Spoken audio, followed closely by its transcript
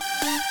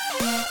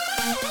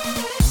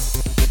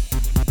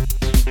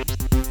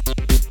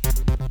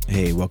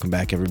Hey, welcome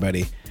back,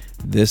 everybody.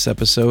 This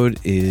episode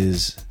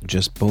is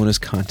just bonus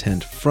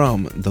content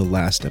from the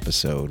last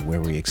episode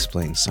where we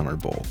explained Summer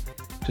Bowl.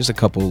 Just a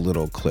couple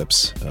little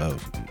clips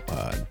of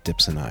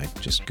Dips and I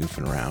just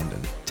goofing around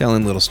and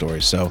telling little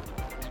stories. So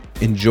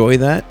enjoy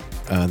that.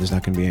 There's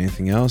not going to be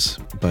anything else.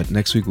 But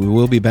next week we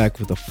will be back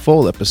with a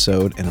full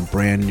episode and a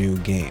brand new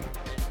game.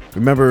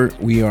 Remember,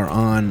 we are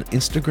on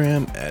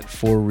Instagram at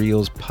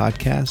 4Reels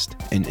Podcast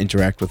and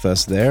interact with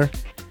us there.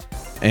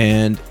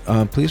 And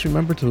please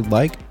remember to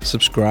like,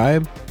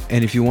 subscribe,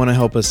 and if you want to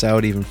help us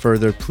out even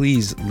further,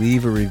 please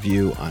leave a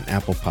review on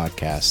Apple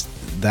Podcasts.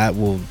 That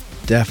will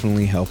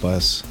definitely help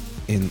us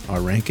in our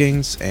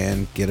rankings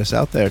and get us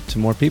out there to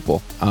more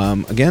people.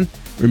 Again,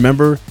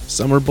 remember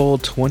Summer Bowl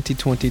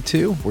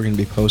 2022. We're going to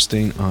be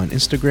posting on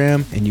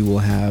Instagram, and you will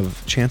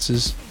have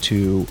chances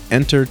to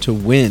enter to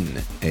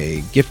win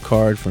a gift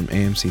card from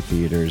AMC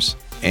Theaters.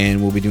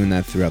 And we'll be doing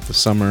that throughout the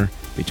summer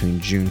between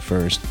June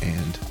 1st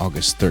and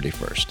August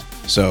 31st.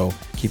 So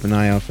keep an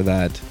eye out for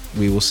that.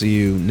 We will see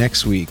you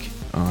next week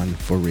on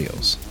For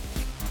Reals.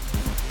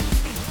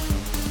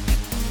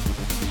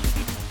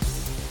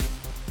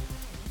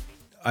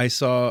 I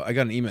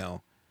got an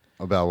email.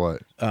 About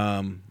what?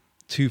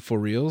 To For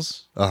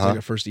Reals. It's like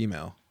a first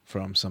email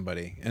from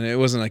somebody. And it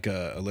wasn't like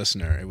a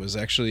listener. It was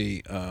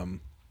actually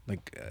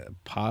like a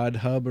Pod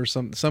Hub or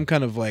some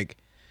kind of like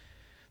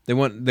they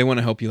want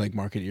to help you like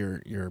market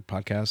your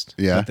podcast.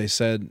 Yeah. But they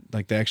said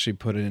like they actually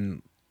put it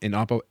in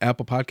Apple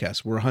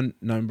Podcasts. We're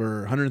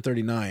number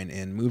 139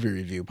 in movie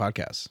review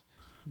podcasts.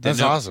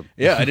 That's awesome.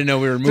 Yeah, I didn't know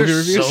we were movie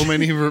There's reviews. so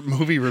many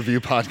movie review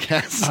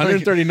podcasts.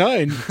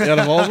 139 out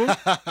of all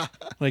of them.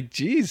 Like,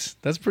 geez,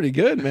 that's pretty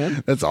good,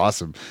 man. That's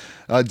awesome.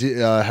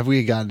 Have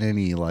we gotten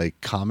any like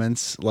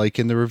comments like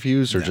in the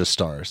reviews or just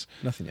stars?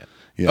 Nothing yet.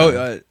 Yeah.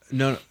 Oh,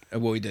 no.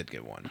 Well, we did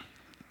get one,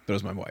 but it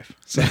was my wife.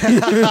 So.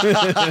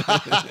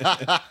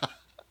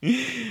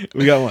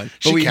 We got one.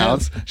 She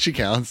counts. She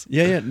counts.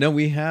 Yeah. No,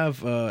 we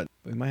have.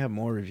 We might have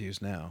more reviews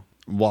now.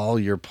 While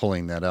you're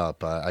pulling that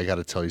up, I got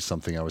to tell you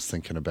something I was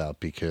thinking about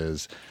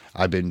because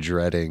I've been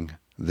dreading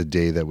the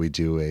day that we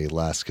do a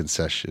last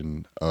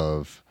concession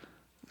of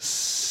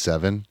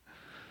 7.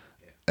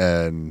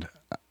 And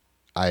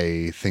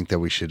I think that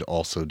we should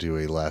also do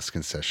a last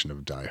concession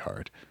of Die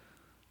Hard.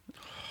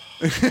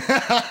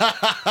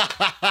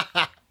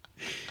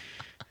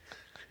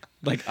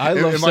 Like, I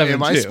love 7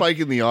 Am I too.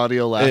 spiking the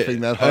audio laughing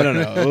that hard? I don't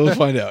know. We'll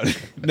find out.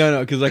 No,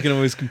 because I can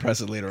always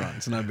compress it later on.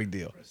 It's not a big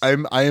deal.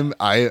 I'm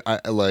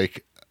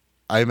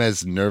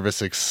as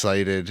nervous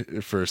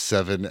excited for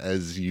 7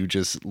 as you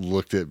just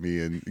looked at me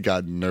and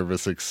got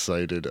nervous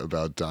excited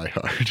about Die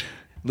Hard.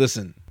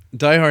 Listen,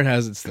 Die Hard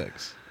has its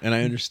things, and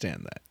I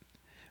understand that.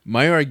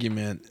 My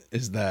argument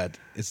is that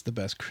it's the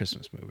best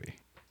Christmas movie.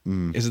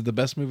 Is it the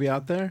best movie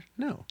out there?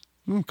 No.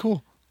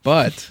 Cool.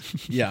 But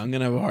yeah, I'm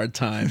gonna have a hard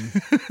time.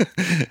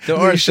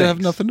 You should have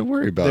nothing to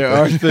worry about. There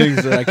are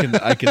things that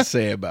I can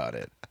say about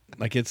it.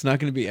 Like, it's not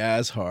going to be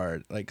as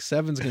hard. Like,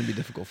 7's going to be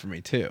difficult for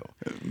me too,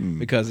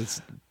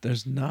 because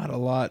there's not a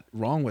lot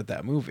wrong with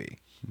that movie.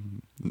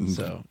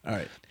 So, all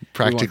right,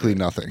 practically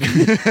nothing.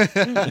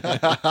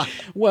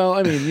 Well,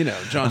 I mean,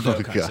 John Doe.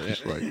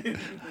 Gosh,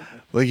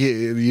 like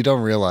you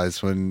don't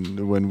realize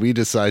when we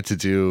decide to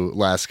do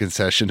last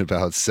concession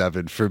about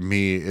 7. For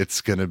me, it's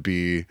gonna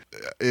be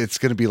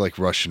like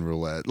Russian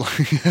roulette.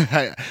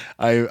 Like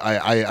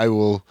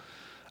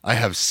I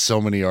have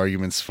so many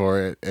arguments for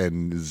it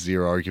and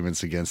 0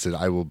 arguments against it.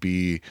 I will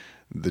be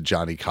the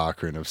Johnny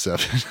Cochran of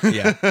 7.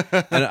 Yeah.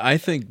 And I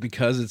think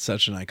because it's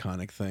such an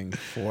iconic thing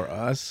for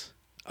us,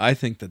 I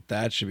think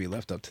that should be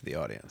left up to the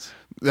audience.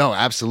 No,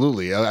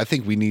 absolutely. I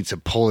think we need to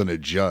pull in a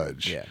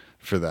judge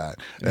for that.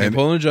 And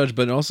pull in a judge,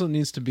 but it also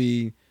needs to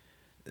be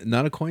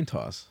not a coin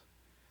toss,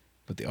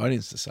 but the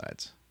audience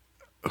decides.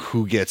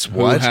 Who gets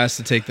what? Who has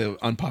to take the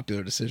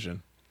unpopular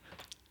decision?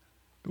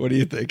 What do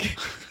you think?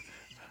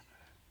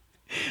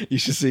 You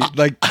should see,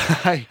 like,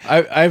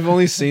 I've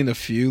only seen a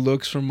few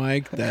looks from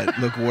Mike that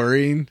look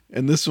worrying,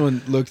 and this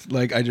one looked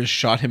like I just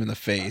shot him in the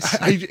face.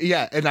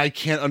 And I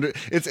can't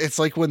it's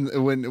like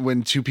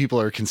when 2 people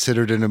are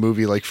considered in a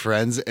movie like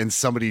Friends and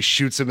somebody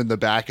shoots him in the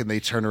back and they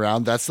turn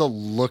around. That's the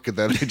look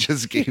that I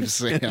just gave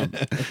Sam.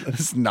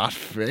 It's not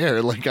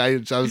fair. Like I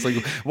was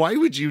like, why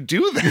would you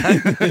do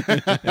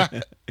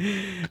that?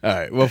 All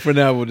right. Well, for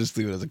now, we'll just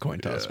leave it as a coin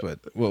toss, but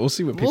we'll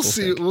see what people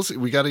think. We'll see.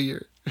 We got a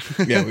year.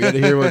 Yeah, we got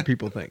to hear what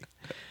people think.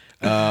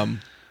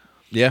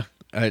 Yeah,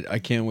 I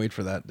can't wait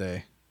for that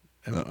day.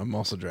 I'm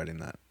also dreading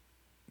that.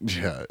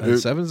 Yeah,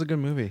 7's a good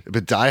movie.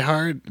 But Die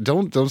Hard,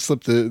 don't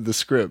slip the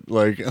script.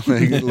 Like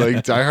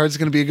Die Hard's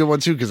gonna be a good one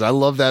too because I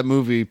love that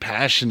movie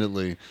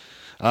passionately.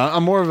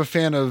 I'm more of a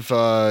fan of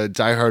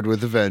Die Hard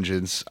with a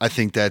Vengeance. I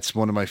think that's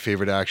one of my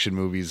favorite action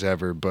movies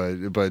ever.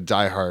 But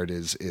Die Hard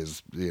is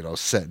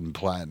set in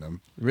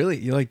platinum. Really,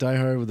 you like Die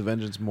Hard with a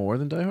Vengeance more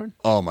than Die Hard?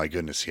 Oh my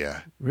goodness,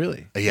 yeah.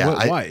 Really?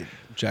 Yeah. Why?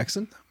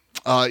 Jackson?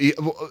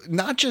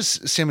 Not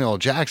just Samuel L.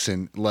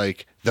 Jackson.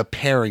 Like the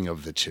pairing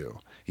of the two.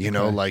 You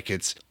know, Okay. like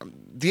it's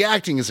the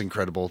acting is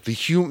incredible.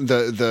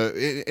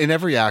 The in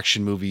every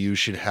action movie you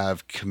should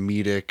have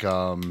comedic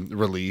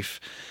relief,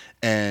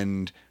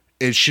 and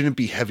it shouldn't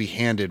be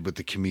heavy-handed with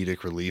the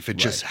comedic relief. It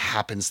just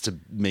happens to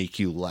make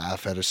you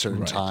laugh at a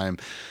certain time,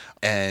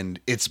 and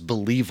it's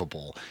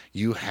believable.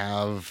 You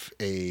have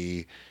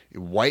a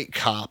white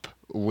cop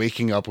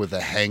waking up with a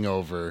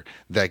hangover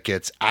that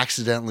gets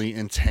accidentally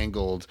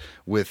entangled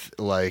with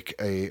like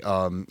a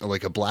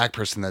black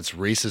person that's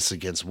racist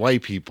against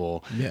white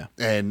people, Yeah.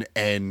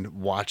 and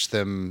watch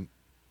them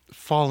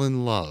fall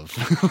in love.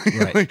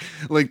 Right.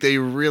 like they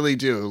really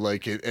do,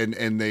 like it,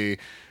 and they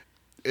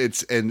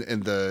it's and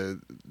the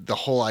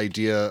whole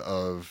idea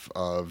of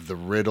the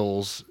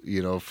riddles,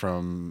 you know,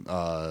 from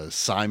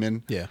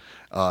Simon, Yeah.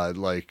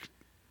 like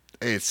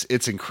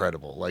it's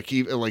incredible. Like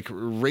even like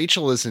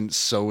Rachel isn't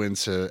so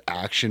into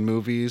action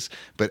movies,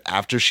 but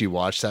after she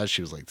watched that,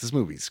 she was like, "This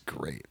movie's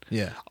great."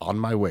 Yeah. On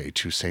my way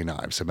to St.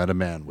 Ives, I met a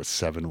man with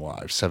 7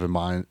 wives, 7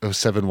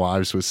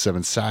 wives with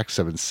 7 sacks,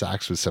 7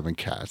 sacks with 7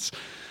 cats.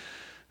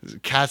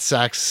 Cat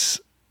sacks.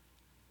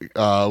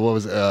 What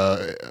was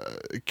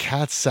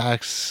cat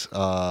sacks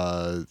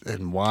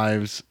and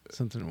wives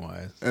Something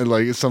wise. and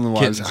like something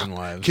wives, Kittens and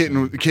wives.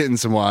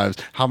 kittens and wives.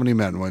 How many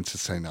men went to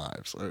St.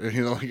 Ives?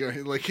 You know,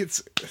 like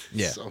it's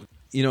Yeah. so,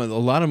 You know, a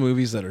lot of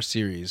movies that are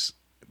series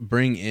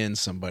bring in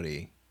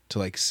somebody to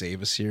like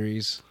save a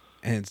series,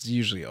 and it's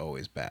usually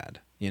always bad,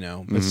 you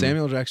know. But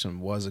Samuel Jackson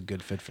was a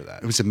good fit for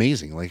that. it was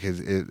amazing. Like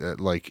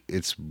like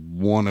it's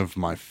one of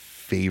my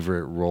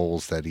favorite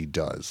roles that he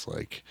does.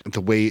 Like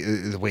the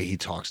way he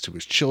talks to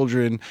his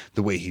children,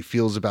 the way he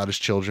feels about his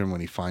children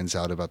when he finds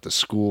out about the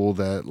school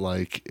that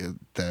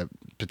that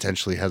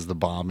potentially has the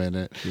bomb in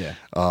it. Yeah.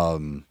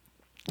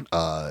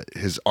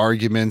 His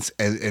arguments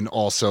and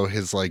also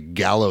his like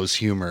gallows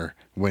humor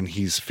when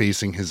he's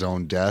facing his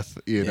own death.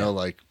 You know,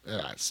 like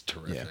it's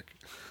terrific.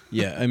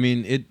 Yeah, I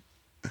mean, it.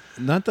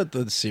 Not that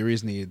the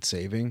series needed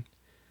saving,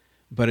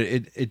 but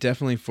it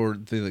definitely, for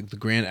the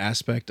grand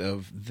aspect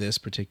of this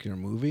particular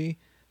movie,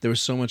 there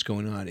was so much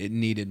going on. It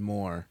needed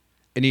more.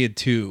 It needed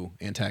 2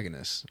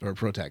 antagonists or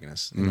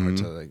protagonists in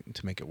order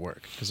to make it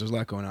work, because there's a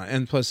lot going on.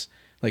 And plus,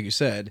 like you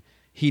said,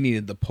 he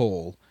needed the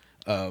pull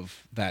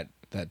of that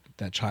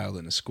child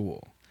in the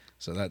school.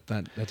 So that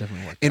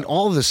definitely worked. And out.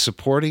 all the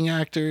supporting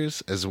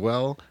actors as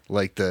well,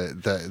 like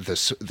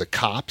the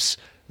cops,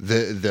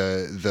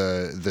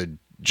 the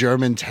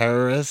German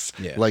terrorists,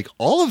 like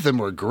all of them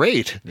were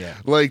great. Yeah.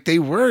 Like they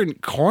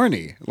weren't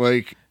corny.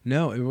 Like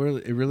No, it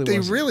really they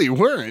wasn't. really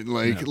weren't.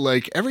 Like No.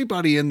 like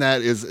everybody in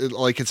that is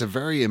like it's a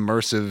very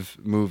immersive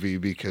movie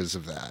because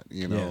of that,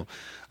 you know.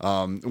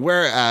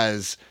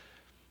 Whereas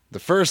the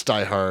first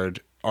Die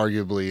Hard,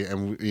 arguably,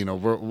 and you know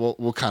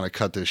we'll kind of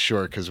cut this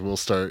short because we'll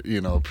start,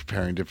 you know,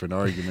 preparing different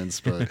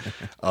arguments, but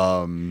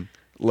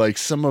like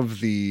some of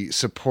the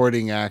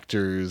supporting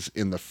actors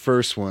in the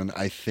first one,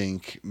 I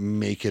think,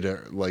 make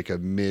it like a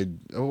mid.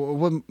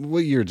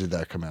 What year did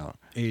that come out?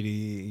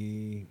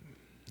 89?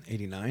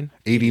 89.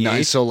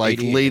 88? So like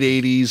 88.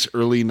 late 80s,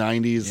 early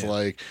 90s, Yeah.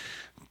 like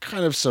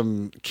kind of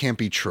some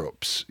campy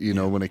tropes, you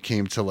know, when it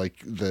came to like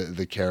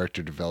the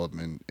character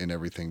development and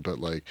everything. But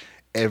like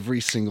every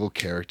single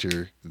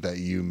character that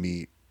you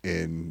meet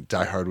in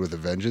Die Hard with a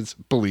Vengeance,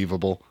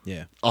 believable.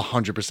 Yeah.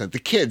 100%. The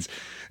kids,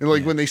 and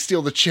like when they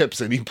steal the chips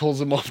and he pulls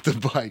them off the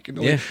bike, and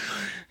like,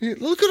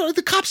 look at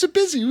the cops are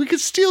busy. We could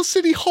steal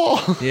City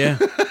Hall. Yeah,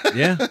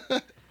 yeah,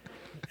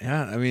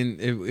 yeah. I mean,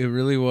 it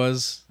really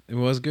was. It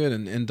was good.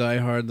 And in Die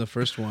Hard, the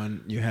first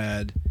one, you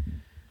had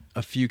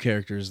a few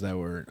characters that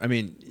were. I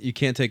mean, you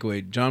can't take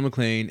away John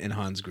McClane and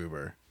Hans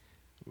Gruber.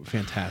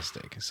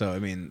 Fantastic. So I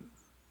mean,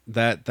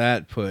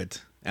 that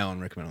put Alan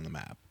Rickman on the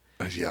map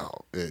Yeah,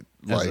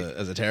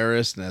 as a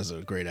terrorist and as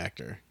a great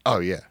actor. Oh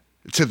yeah,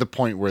 to the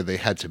point where they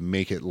had to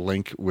make it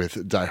link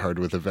with Die Hard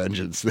with a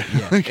Vengeance.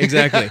 Yeah,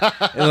 exactly.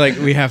 Like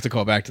we have to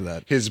call back to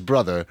that. His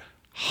brother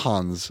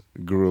Hans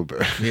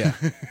Gruber. Yeah.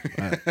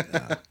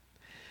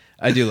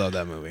 I do love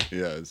that movie.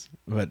 Yes.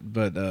 But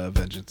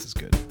Vengeance is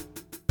good.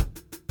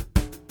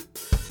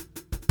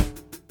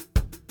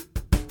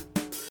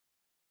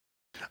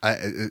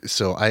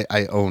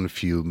 I own a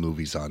few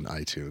movies on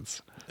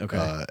iTunes.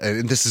 Okay.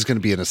 And this is going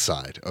to be an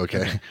aside.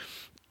 Okay.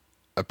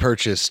 I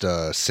purchased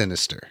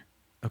Sinister.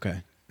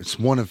 Okay. It's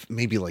one of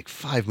maybe like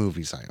 5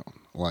 movies I own,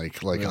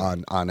 like Really?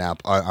 on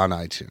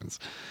iTunes.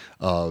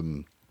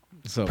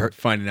 So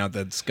finding out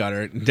that Scott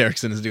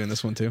Derrickson is doing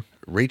this one too.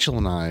 Rachel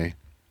and I,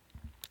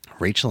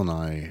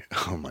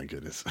 oh my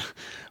goodness,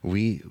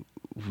 we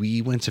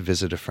went to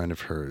visit a friend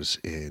of hers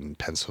in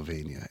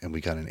Pennsylvania, and we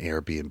got an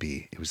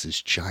Airbnb. It was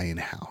this giant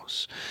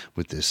house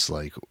with this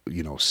like,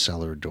 you know,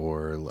 cellar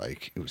door.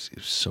 Like it was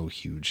so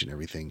huge and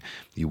everything.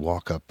 You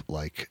walk up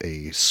like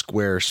a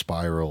square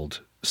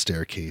spiraled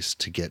staircase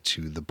to get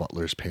to the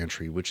butler's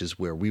pantry, which is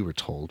where we were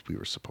told we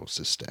were supposed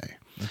to stay.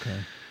 Okay.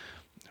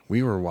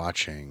 We were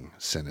watching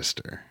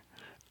Sinister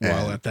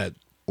While at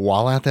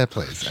that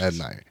place at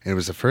night. And it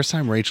was the first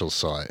time Rachel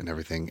saw it and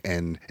everything.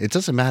 And it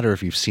doesn't matter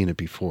if you've seen it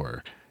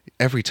before.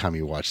 Every time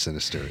you watch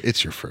Sinister,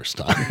 it's your first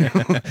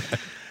time.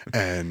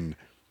 And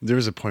there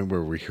was a point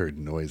where we heard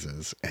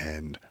noises,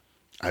 and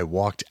I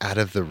walked out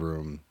of the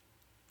room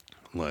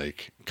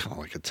like kind of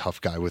like a tough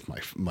guy with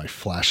my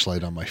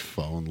flashlight on my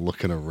phone,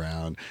 looking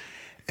around,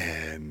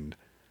 and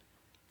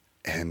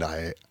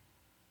I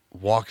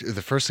walked.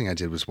 The first thing I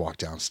did was walk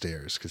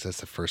downstairs because that's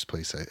the first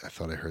place I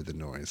thought I heard the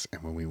noise.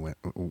 And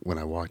when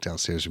I walked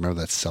downstairs, remember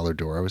that cellar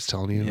door I was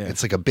telling you? Yeah.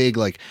 It's like a big,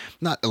 like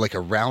not like a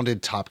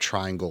rounded top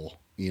triangle,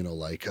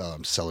 like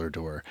cellar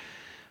door.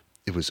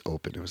 It was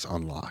open. It was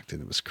unlocked,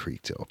 and it was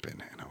creaked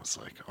open. And I was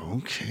like,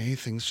 okay,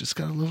 things just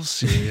got a little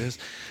serious.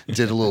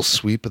 Did a little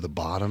sweep of the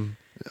bottom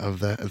of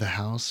the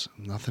house.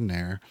 Nothing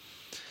there.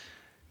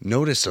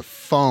 Noticed a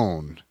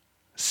phone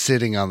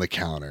sitting on the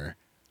counter.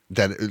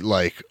 That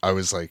like I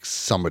was like,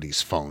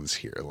 somebody's phone's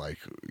here, like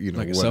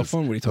Like a cell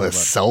phone? What are you talking about? A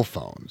cell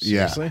phone,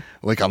 Seriously? yeah,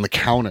 like on the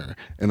counter.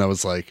 And I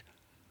was like,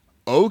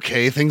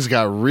 okay, things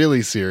got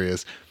really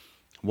serious.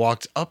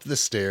 Walked up the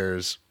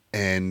stairs,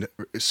 and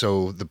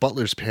so the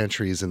butler's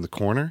pantry is in the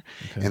corner,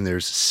 and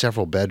there's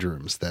several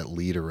bedrooms that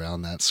lead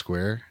around that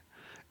square.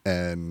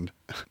 And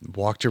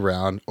walked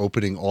around,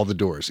 opening all the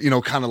doors,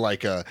 kind of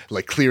like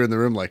clearing the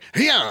room, like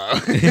yeah,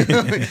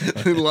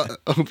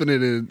 open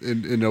it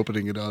and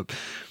opening it up.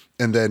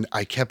 And then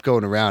I kept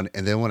going around.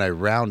 And then when I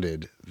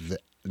rounded the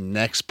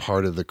next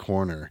part of the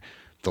corner,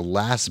 the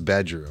last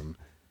bedroom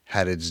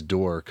had its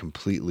door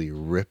completely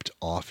ripped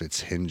off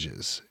its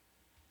hinges,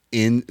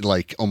 in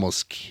like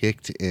almost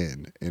kicked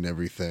in and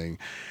everything.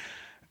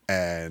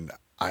 And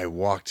I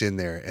walked in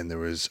there, and there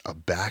was a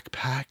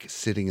backpack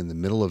sitting in the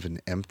middle of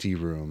an empty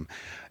room,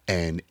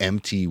 and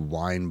empty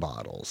wine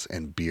bottles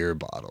and beer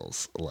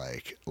bottles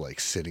like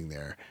sitting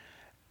there.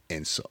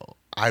 And so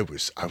I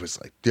was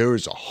like, there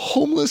is a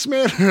homeless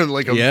man,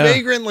 like a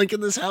vagrant, like in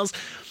this house.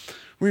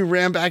 We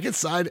ran back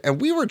inside, and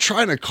we were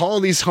trying to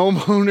call these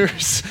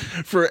homeowners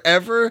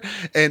forever.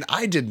 And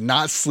I did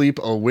not sleep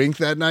a wink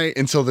that night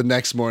until the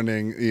next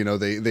morning.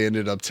 They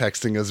ended up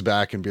texting us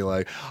back and be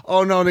like,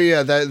 "Oh no,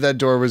 yeah, that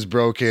door was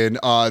broken.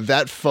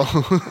 That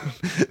phone,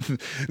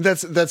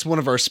 that's one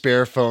of our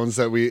spare phones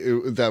that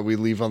we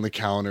leave on the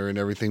counter and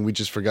everything. We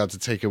just forgot to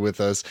take it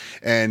with us.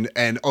 And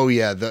oh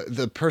yeah,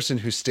 the person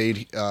who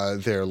stayed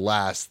there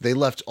last, they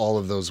left all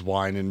of those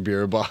wine and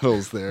beer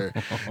bottles there.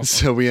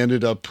 So we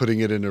ended up putting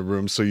it in a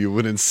room so you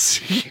wouldn't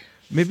see."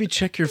 Maybe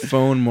check your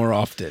phone more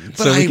often But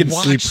so we I can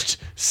watched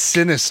sleep.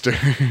 Sinister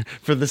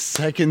for the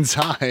second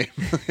time.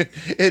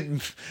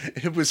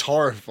 It was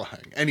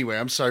horrifying. Anyway,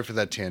 I'm sorry for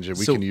that tangent.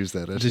 We can use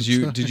that.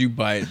 Did you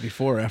buy it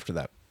before or after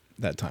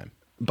that time?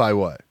 Buy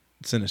what?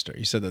 Sinister.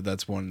 You said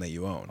that's one that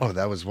you own. Oh,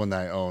 that was one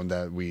that I owned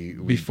that we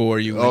Before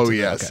you went Oh to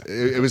yes. okay.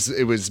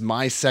 It was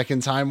my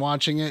second time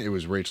watching it. It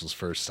was Rachel's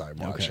first time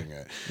watching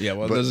it. Yeah,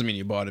 well, it doesn't mean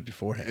you bought it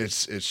beforehand.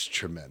 It's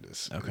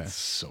tremendous. Okay. It's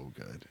so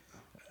good.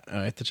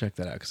 I have to check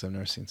that out because I've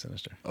never seen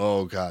Sinister.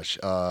 Oh gosh,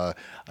 I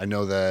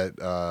know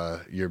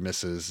that your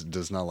missus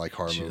does not like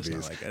horror She does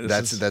movies. not like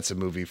it. That's a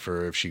movie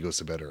for if she goes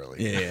to bed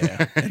early.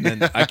 Yeah. And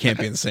then I can't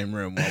be in the same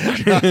room while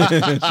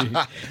watching.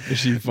 if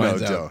she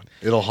finds out. Don't.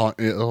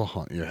 It'll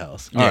haunt your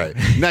house. All right.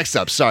 Next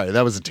up. Sorry,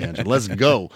 that was a tangent. Let's go.